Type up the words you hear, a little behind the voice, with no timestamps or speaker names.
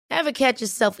Ever catch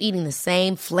yourself eating the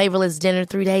same flavorless dinner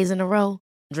 3 days in a row?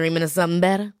 Dreaming of something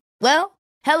better? Well,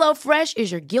 HelloFresh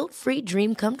is your guilt-free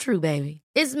dream come true, baby.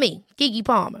 It's me, Keke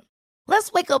Palmer.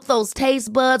 Let's wake up those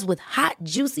taste buds with hot,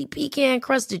 juicy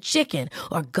pecan-crusted chicken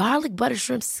or garlic butter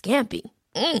shrimp scampi.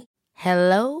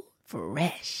 Hello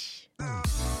Fresh.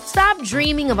 Stop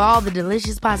dreaming of all the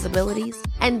delicious possibilities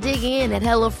and dig in at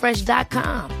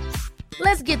HelloFresh.com.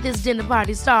 Let's get this dinner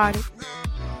party started.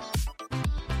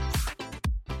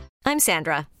 I'm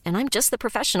Sandra, and I'm just the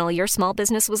professional your small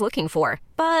business was looking for.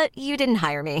 But you didn't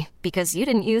hire me because you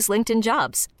didn't use LinkedIn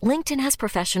Jobs. LinkedIn has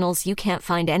professionals you can't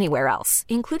find anywhere else,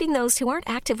 including those who aren't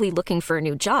actively looking for a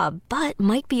new job, but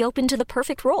might be open to the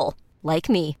perfect role, like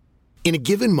me. In a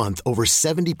given month, over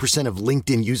 70% of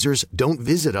LinkedIn users don't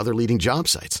visit other leading job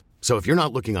sites. So if you're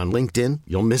not looking on LinkedIn,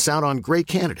 you'll miss out on great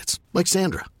candidates like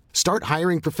Sandra. Start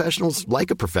hiring professionals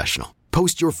like a professional.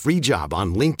 Post your free job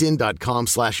on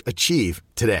linkedin.com/achieve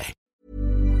today.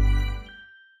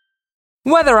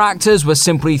 Whether actors were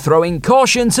simply throwing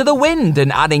caution to the wind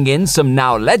and adding in some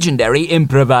now legendary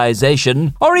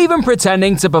improvisation, or even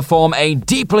pretending to perform a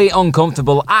deeply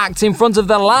uncomfortable act in front of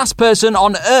the last person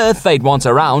on earth they'd want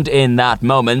around in that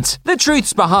moment, the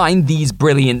truths behind these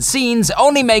brilliant scenes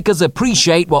only make us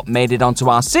appreciate what made it onto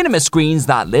our cinema screens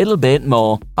that little bit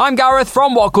more. I'm Gareth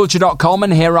from WhatCulture.com,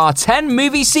 and here are 10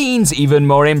 movie scenes even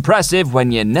more impressive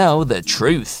when you know the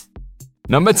truth.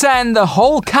 Number 10, the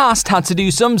whole cast had to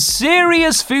do some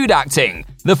serious food acting.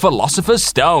 The Philosopher's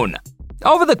Stone.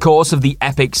 Over the course of the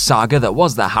epic saga that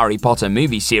was the Harry Potter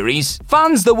movie series,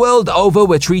 fans the world over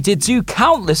were treated to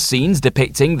countless scenes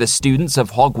depicting the students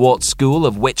of Hogwarts School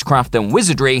of Witchcraft and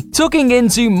Wizardry tucking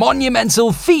into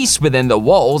monumental feasts within the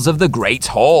walls of the Great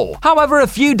Hall. However, a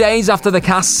few days after the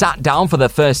cast sat down for the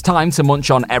first time to munch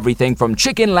on everything from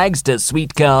chicken legs to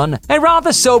sweet corn, a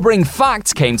rather sobering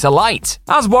fact came to light.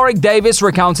 As Warwick Davis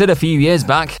recounted a few years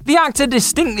back, the actor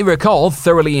distinctly recalled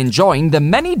thoroughly enjoying the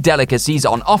many delicacies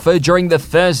on offer during the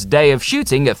first day of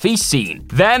shooting a feast scene.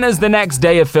 Then, as the next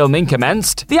day of filming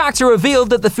commenced, the actor revealed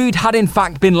that the food had in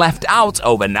fact been left out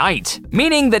overnight,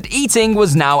 meaning that eating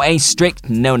was now a strict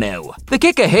no-no. The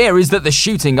kicker here is that the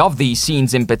shooting of these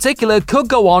scenes in particular could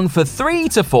go on for 3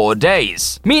 to 4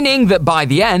 days, meaning that by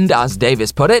the end, as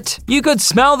Davis put it, you could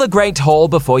smell the Great Hall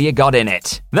before you got in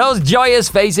it. Those joyous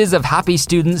faces of happy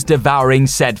students devouring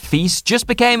said feast just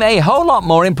became a whole lot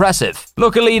more impressive.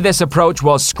 Luckily, this approach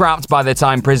was scrapped by the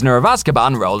time Prisoner of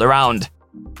Azkaban rolled around.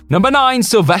 Number 9,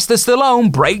 Sylvester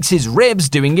Stallone breaks his ribs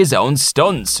doing his own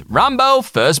stunts. Rambo: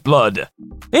 First Blood.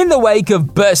 In the wake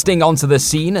of bursting onto the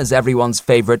scene as everyone's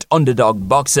favorite underdog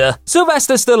boxer,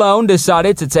 Sylvester Stallone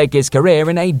decided to take his career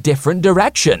in a different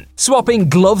direction, swapping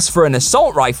gloves for an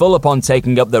assault rifle upon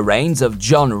taking up the reins of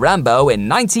John Rambo in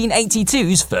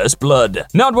 1982's First Blood.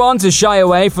 Not one to shy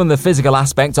away from the physical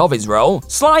aspect of his role,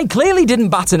 Sly clearly didn't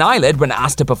bat an eyelid when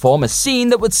asked to perform a scene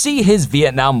that would see his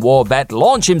Vietnam War vet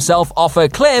launch himself off a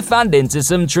cliff and into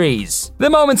some trees. The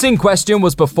moment in question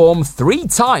was performed 3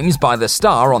 times by the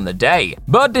star on the day,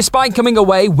 but despite coming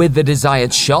away with the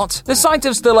desired shot, the sight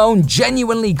of Stallone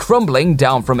genuinely crumbling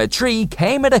down from a tree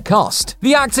came at a cost.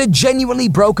 The actor genuinely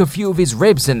broke a few of his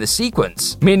ribs in the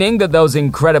sequence, meaning that those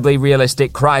incredibly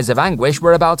realistic cries of anguish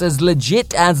were about as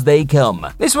legit as they come.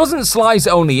 This wasn't Sly's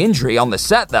only injury on the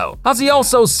set though, as he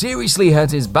also seriously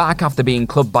hurt his back after being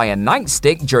clubbed by a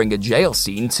nightstick during a jail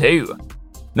scene too.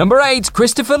 Number 8,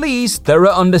 Christopher Lee's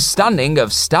thorough understanding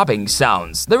of stabbing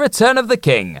sounds, The Return of the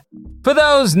King. For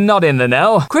those not in the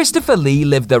know, Christopher Lee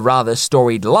lived a rather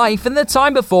storied life in the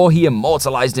time before he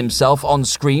immortalized himself on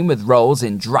screen with roles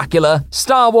in Dracula,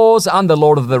 Star Wars, and The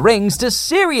Lord of the Rings, to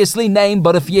seriously name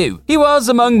but a few. He was,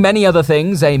 among many other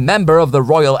things, a member of the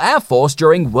Royal Air Force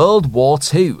during World War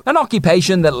II, an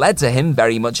occupation that led to him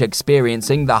very much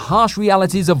experiencing the harsh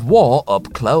realities of war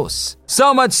up close.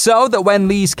 So much so that when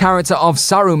Lee's character of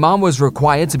Saruman was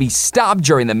required to be stabbed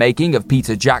during the making of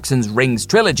Peter Jackson's Rings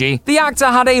trilogy, the actor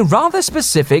had a rather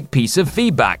specific piece of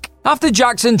feedback. After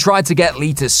Jackson tried to get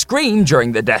Lee to scream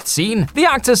during the death scene, the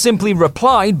actor simply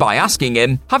replied by asking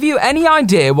him, "Have you any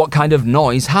idea what kind of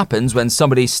noise happens when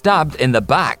somebody's stabbed in the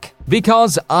back?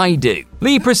 Because I do."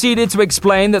 Lee proceeded to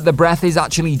explain that the breath is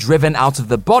actually driven out of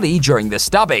the body during the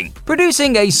stabbing,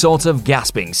 producing a sort of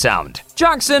gasping sound.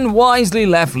 Jackson wisely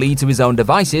left Lee to his own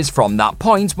devices from that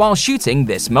point while shooting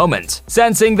this moment,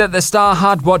 sensing that the star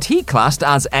had what he classed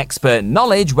as expert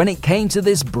knowledge when it came to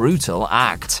this brutal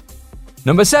act.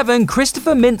 Number 7,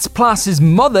 Christopher Mintz-Plass's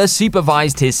mother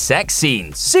supervised his sex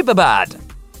scenes. Superbad.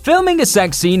 Filming a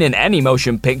sex scene in any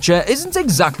motion picture isn't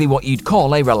exactly what you'd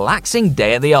call a relaxing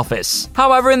day at the office.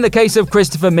 However, in the case of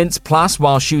Christopher Mintz-Plasse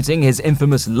while shooting his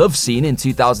infamous love scene in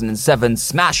 2007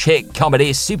 smash hit comedy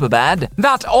Superbad,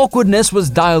 that awkwardness was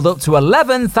dialed up to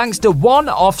 11 thanks to one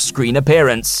off-screen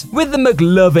appearance. With the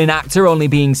McLovin actor only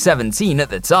being 17 at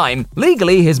the time,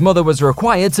 legally his mother was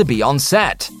required to be on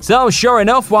set. So sure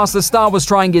enough, whilst the star was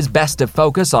trying his best to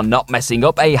focus on not messing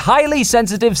up a highly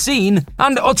sensitive scene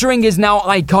and uttering his now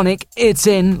iconic "it's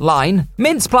in" line,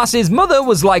 Mintz-Plasse's mother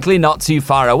was likely not too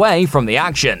far away from the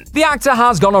action. The actor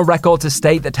has gone on record to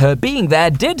state that her being there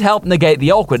did help negate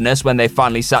the awkwardness when they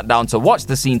finally sat down to watch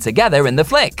the scene together in the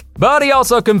flick. But he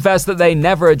also confessed that they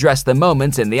never addressed the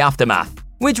moment in the aftermath,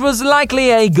 which was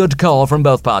likely a good call from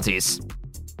both parties.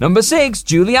 Number 6,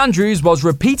 Julie Andrews was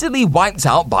repeatedly wiped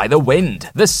out by the wind.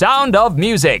 The Sound of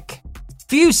Music.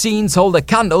 Few scenes hold a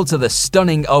candle to the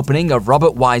stunning opening of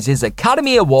Robert Wise's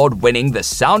Academy Award-winning The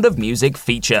Sound of Music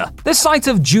feature. The sight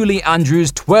of Julie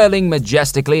Andrews twirling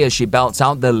majestically as she belts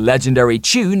out the legendary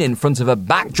tune in front of a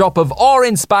backdrop of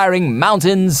awe-inspiring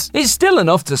mountains is still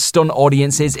enough to stun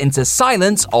audiences into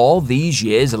silence all these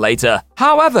years later.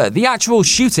 However, the actual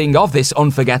shooting of this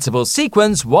unforgettable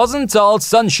sequence wasn't all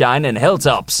sunshine and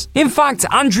hilltops. In fact,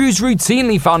 Andrews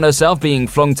routinely found herself being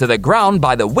flung to the ground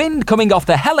by the wind coming off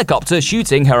the helicopter shooting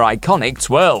her iconic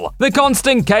twirl. The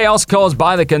constant chaos caused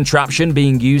by the contraption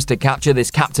being used to capture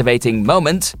this captivating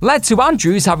moment led to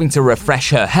Andrews having to refresh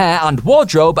her hair and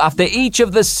wardrobe after each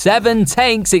of the 7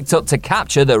 takes it took to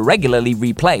capture the regularly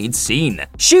replayed scene.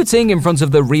 Shooting in front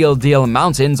of the real deal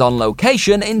mountains on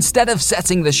location instead of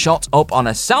setting the shot up on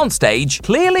a soundstage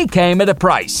clearly came at a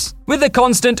price. With the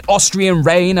constant Austrian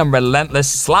rain and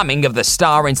relentless slamming of the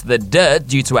star into the dirt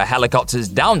due to a helicopter's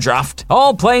downdraft,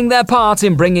 all playing their part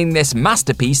in bringing this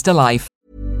masterpiece to life.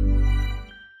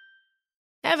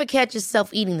 Ever catch yourself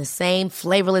eating the same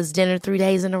flavorless dinner 3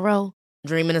 days in a row?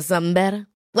 Dreaming of something better?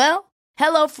 Well,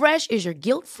 HelloFresh is your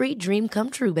guilt-free dream come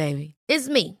true, baby. It's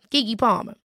me, Keke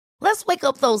Palmer. Let's wake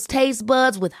up those taste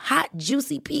buds with hot,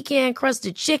 juicy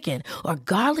pecan-crusted chicken or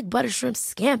garlic butter shrimp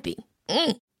scampi.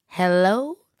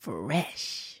 Hello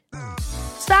Fresh.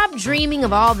 Stop dreaming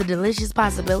of all the delicious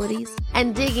possibilities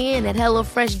and dig in at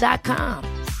HelloFresh.com.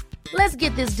 Let's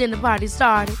get this dinner party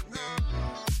started.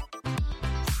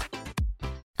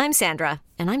 I'm Sandra,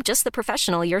 and I'm just the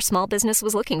professional your small business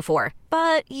was looking for.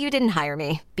 But you didn't hire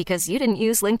me because you didn't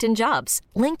use LinkedIn Jobs.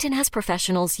 LinkedIn has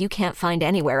professionals you can't find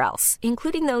anywhere else,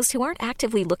 including those who aren't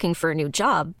actively looking for a new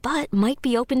job, but might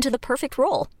be open to the perfect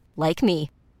role, like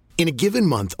me. In a given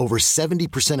month, over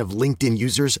 70% of LinkedIn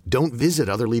users don't visit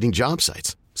other leading job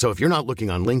sites. So if you're not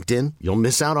looking on LinkedIn, you'll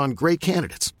miss out on great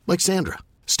candidates like Sandra.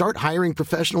 Start hiring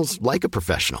professionals like a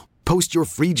professional. Post your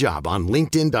free job on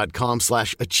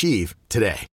linkedin.com/achieve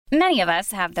today. Many of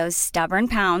us have those stubborn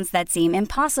pounds that seem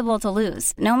impossible to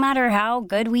lose, no matter how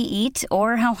good we eat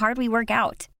or how hard we work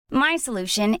out. My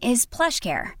solution is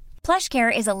PlushCare.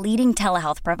 PlushCare is a leading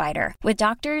telehealth provider with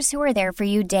doctors who are there for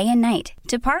you day and night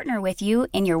to partner with you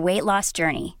in your weight loss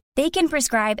journey. They can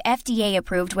prescribe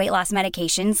FDA-approved weight loss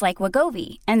medications like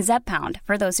Wegovy and Zepbound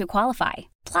for those who qualify.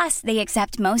 Plus, they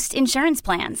accept most insurance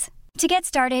plans. To get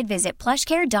started, visit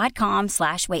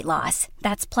plushcare.com/weightloss.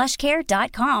 That's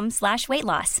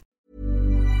plushcare.com/weightloss.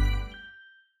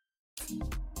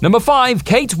 Number 5,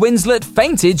 Kate Winslet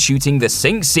fainted shooting the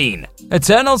sink scene.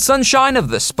 Eternal Sunshine of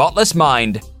the Spotless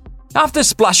Mind. After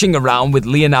splashing around with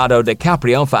Leonardo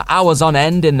DiCaprio for hours on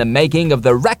end in the making of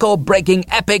the record-breaking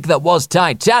epic that was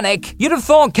Titanic, you'd have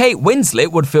thought Kate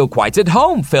Winslet would feel quite at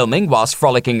home filming whilst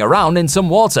frolicking around in some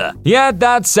water. Yet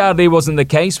that sadly wasn't the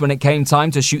case when it came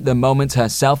time to shoot the moment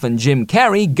herself and Jim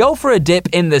Carrey go for a dip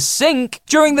in the sink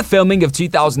during the filming of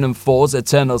 2004's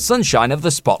Eternal Sunshine of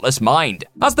the Spotless Mind.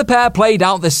 As the pair played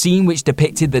out the scene which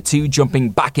depicted the two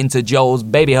jumping back into Joel's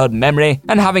babyhood memory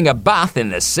and having a bath in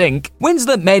the sink,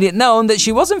 Winslet made it known that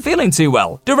she wasn't feeling too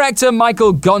well. Director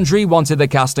Michael Gondry wanted the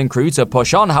cast and crew to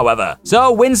push on, however,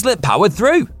 so Winslet powered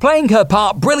through, playing her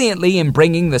part brilliantly in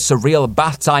bringing the surreal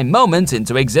bath time moment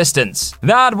into existence.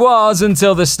 That was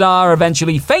until the star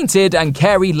eventually fainted and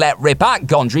Carrey let rip at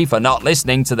Gondry for not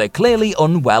listening to the clearly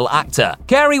unwell actor.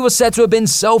 Carrey was said to have been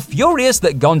so furious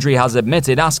that Gondry has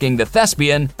admitted asking the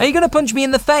thespian, "Are you gonna punch me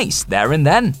in the face there and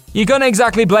then?" You couldn't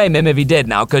exactly blame him if he did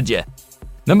now, could you?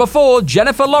 Number 4,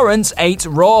 Jennifer Lawrence ate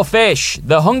raw fish.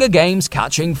 The Hunger Games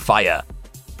catching fire.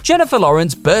 Jennifer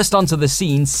Lawrence burst onto the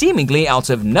scene seemingly out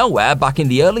of nowhere back in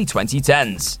the early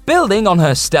 2010s, building on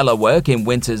her stellar work in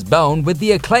Winter's Bone with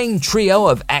the acclaimed trio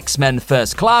of X-Men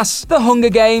First Class, The Hunger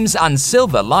Games, and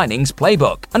Silver Linings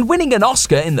Playbook, and winning an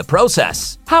Oscar in the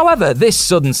process. However, this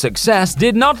sudden success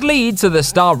did not lead to the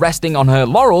star resting on her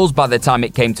laurels by the time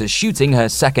it came to shooting her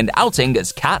second outing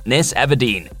as Katniss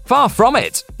Everdeen. Far from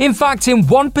it. In fact, in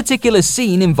one particular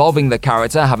scene involving the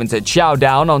character having to chow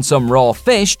down on some raw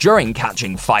fish during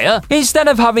catching fire, instead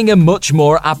of having a much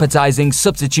more appetizing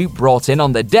substitute brought in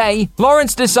on the day,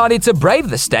 Lawrence decided to brave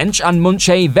the stench and munch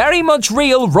a very much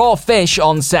real raw fish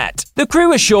on set. The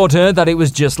crew assured her that it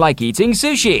was just like eating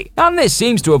sushi, and this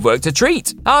seems to have worked a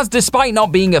treat, as despite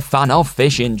not being a fan of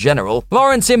fish in general,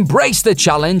 Lawrence embraced the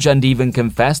challenge and even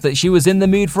confessed that she was in the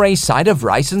mood for a side of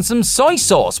rice and some soy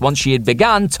sauce once she had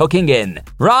begun tucking in.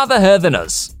 Rather her than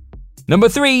us. Number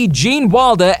 3. Gene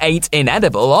Wilder ate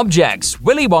inedible objects,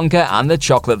 Willy Wonka and the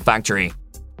Chocolate Factory.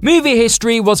 Movie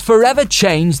history was forever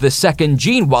changed the second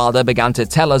Gene Wilder began to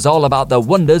tell us all about the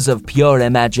wonders of pure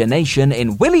imagination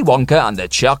in Willy Wonka and the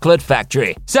Chocolate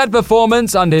Factory. Said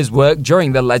performance and his work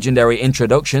during the legendary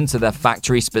introduction to the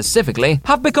factory specifically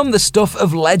have become the stuff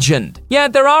of legend.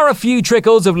 Yet there are a few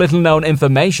trickles of little-known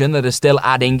information that are still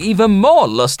adding even more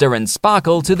luster and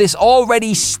sparkle to this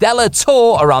already stellar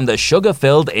tour around the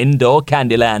sugar-filled indoor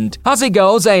Candyland. As it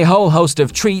goes, a whole host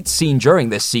of treats seen during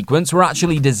this sequence were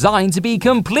actually designed to be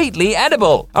completely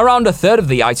edible, around a third of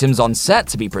the items on set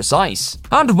to be precise.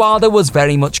 And Wilder was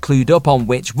very much clued up on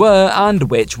which were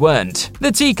and which weren't.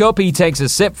 The teacup he takes a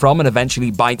sip from and eventually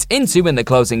bites into in the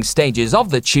closing stages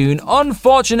of the tune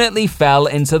unfortunately fell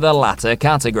into the latter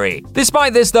category.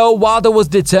 Despite this though, Wilder was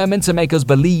determined to make us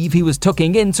believe he was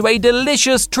tucking into a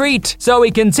delicious treat, so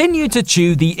he continued to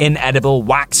chew the inedible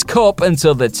wax cup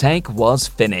until the take was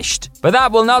finished. But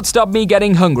that will not stop me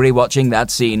getting hungry watching that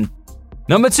scene.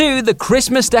 Number 2, the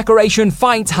Christmas decoration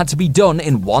fight had to be done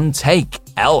in one take.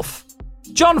 Elf.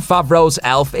 Jon Favreau's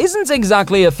Elf isn't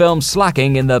exactly a film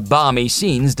slacking in the balmy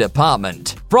scenes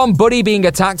department. From Buddy being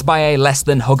attacked by a less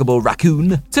than huggable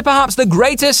raccoon, to perhaps the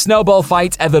greatest snowball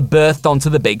fight ever birthed onto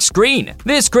the big screen,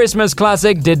 this Christmas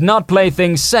classic did not play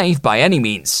things safe by any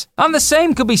means. And the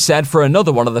same could be said for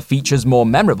another one of the feature's more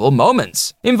memorable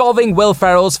moments, involving Will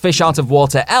Ferrell's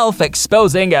fish-out-of-water elf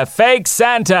exposing a fake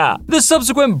Santa. The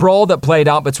subsequent brawl that played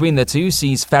out between the two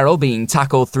sees Ferrell being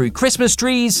tackled through Christmas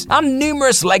trees and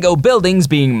numerous Lego buildings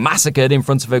being massacred in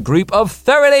front of a group of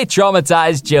thoroughly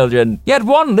traumatized children. Yet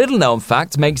one little-known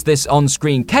fact makes this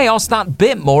on-screen chaos that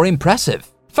bit more impressive.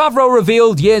 Favreau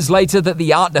revealed years later that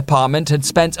the art department had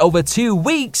spent over 2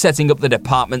 weeks setting up the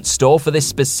department store for this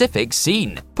specific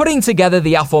scene, putting together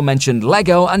the aforementioned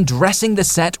Lego and dressing the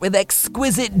set with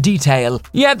exquisite detail.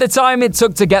 Yet the time it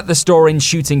took to get the store in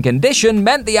shooting condition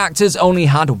meant the actors only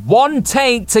had one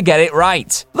take to get it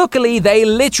right. Luckily, they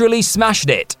literally smashed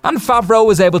it, and Favreau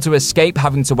was able to escape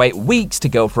having to wait weeks to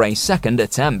go for a second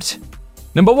attempt.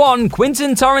 Number 1,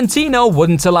 Quentin Tarantino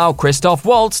wouldn't allow Christoph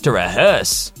Waltz to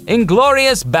rehearse.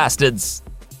 Inglourious Basterds.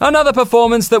 Another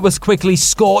performance that was quickly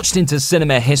scorched into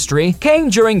cinema history came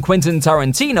during Quentin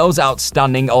Tarantino's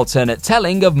outstanding alternate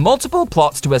telling of multiple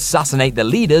plots to assassinate the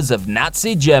leaders of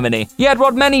Nazi Germany. Yet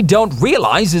what many don't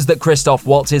realize is that Christoph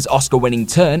Waltz's Oscar-winning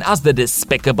turn as the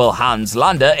despicable Hans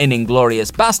Landa in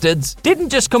Inglourious Basterds didn't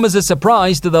just come as a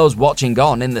surprise to those watching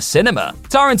on in the cinema.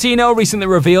 Tarantino recently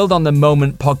revealed on the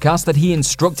Moment podcast that he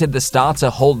instructed the star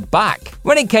to hold back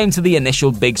when it came to the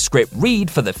initial big script read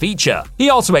for the feature.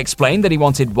 He also explained that he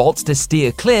wanted Waltz to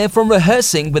steer clear from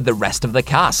rehearsing with the rest of the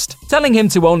cast, telling him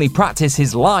to only practice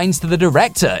his lines to the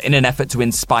director in an effort to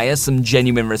inspire some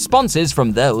genuine responses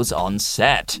from those on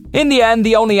set. In the end,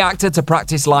 the only actor to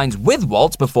practice lines with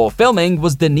Waltz before filming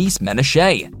was Denise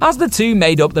Ménochet, as the two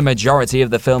made up the majority of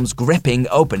the film's gripping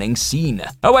opening scene.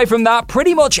 Away from that,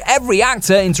 pretty much every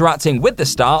actor interacting with the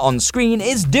star on screen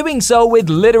is doing so with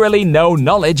literally no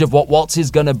knowledge of what Waltz is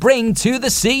gonna bring to the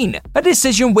scene, a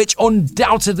decision which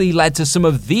undoubtedly led to some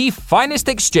of the finest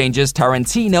exchanges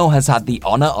Tarantino has had the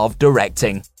honor of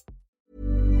directing.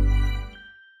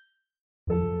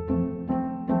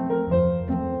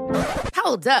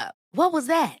 Hold up. What was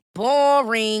that?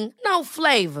 Boring. No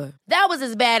flavor. That was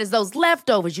as bad as those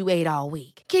leftovers you ate all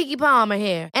week. Keke Palmer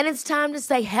here, and it's time to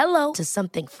say hello to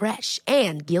something fresh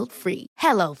and guilt-free.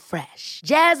 Hello Fresh.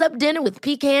 Jazz up dinner with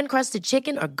pecan-crusted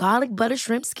chicken or garlic butter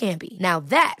shrimp scampi. Now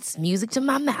that's music to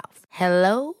my mouth.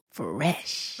 Hello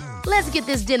Fresh. Let's get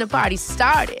this dinner party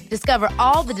started. Discover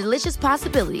all the delicious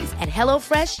possibilities at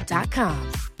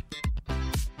HelloFresh.com.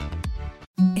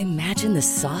 Imagine the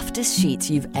softest sheets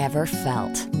you've ever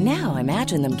felt. Now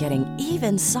imagine them getting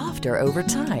even softer over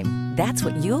time. That's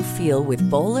what you'll feel with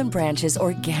Boll & Branch's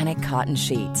organic cotton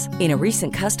sheets. In a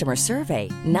recent customer survey,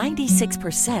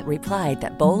 96% replied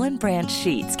that Boll & Branch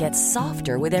sheets get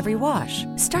softer with every wash.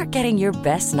 Start getting your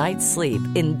best night's sleep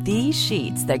in these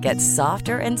sheets that get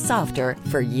softer and softer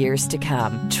for years to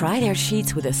come. Try their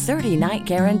sheets with a 30-night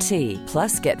guarantee.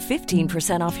 Plus, get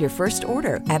 15% off your first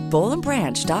order at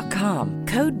bollandbranch.com.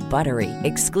 Code BUTTERY.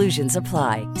 Exclusions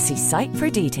apply. See site for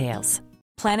details.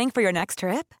 Planning for your next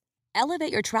trip?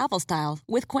 Elevate your travel style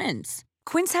with Quince.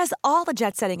 Quince has all the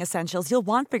jet-setting essentials you'll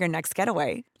want for your next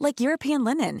getaway, like European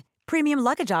linen, premium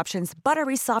luggage options,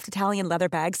 buttery soft Italian leather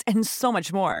bags, and so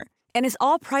much more. And is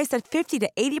all priced at 50 to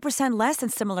 80% less than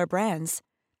similar brands.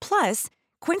 Plus,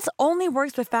 Quince only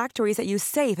works with factories that use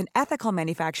safe and ethical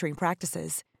manufacturing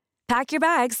practices. Pack your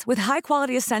bags with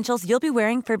high-quality essentials you'll be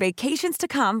wearing for vacations to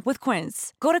come with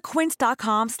Quince. Go to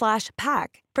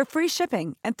quince.com/pack for free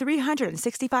shipping and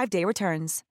 365-day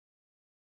returns.